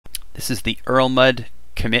This is the erlmud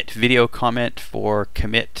commit video comment for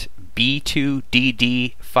commit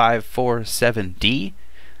b2dd547d.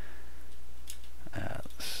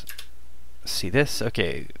 Let's see this.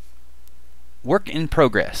 Okay. Work in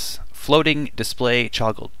progress. Floating display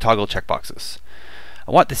toggle checkboxes.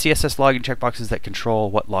 I want the CSS logging checkboxes that control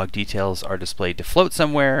what log details are displayed to float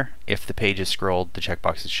somewhere. If the page is scrolled, the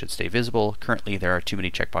checkboxes should stay visible. Currently, there are too many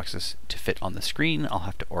checkboxes to fit on the screen. I'll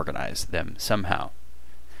have to organize them somehow.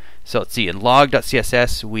 So let's see, in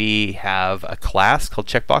log.css we have a class called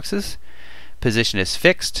checkboxes. Position is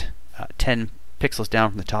fixed, 10 pixels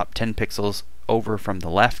down from the top, 10 pixels over from the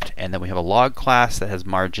left, and then we have a log class that has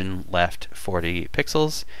margin left 40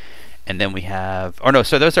 pixels. And then we have,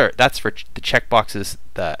 that's for the checkboxes,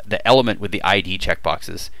 the element with the ID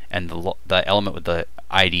checkboxes, and the element with the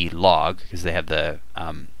ID log, because they have the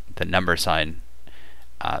number sign,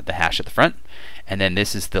 the hash at the front. And then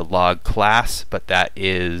this is the log class, but that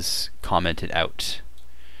is commented out.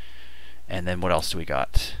 And then what else do we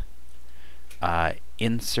got?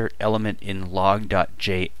 Insert element in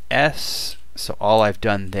log.js. So all I've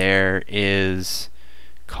done there is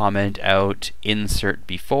comment out insert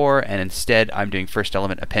before, and instead I'm doing first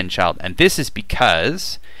element append child. And this is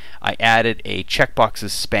because I added a checkboxes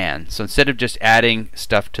span. So instead of just adding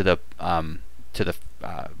stuff to the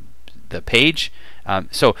page,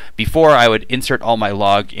 so before I would insert all my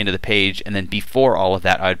log into the page, and then before all of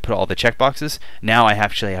that I would put all the checkboxes. Now I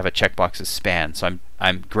actually have a checkboxes span. So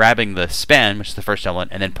I'm grabbing the span, which is the first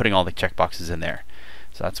element, and then putting all the checkboxes in there.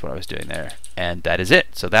 So that's what I was doing there, and that is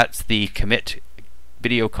it. So that's the commit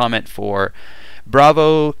video comment for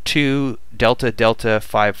Bravo 2 Delta Delta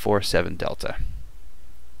 547 Delta.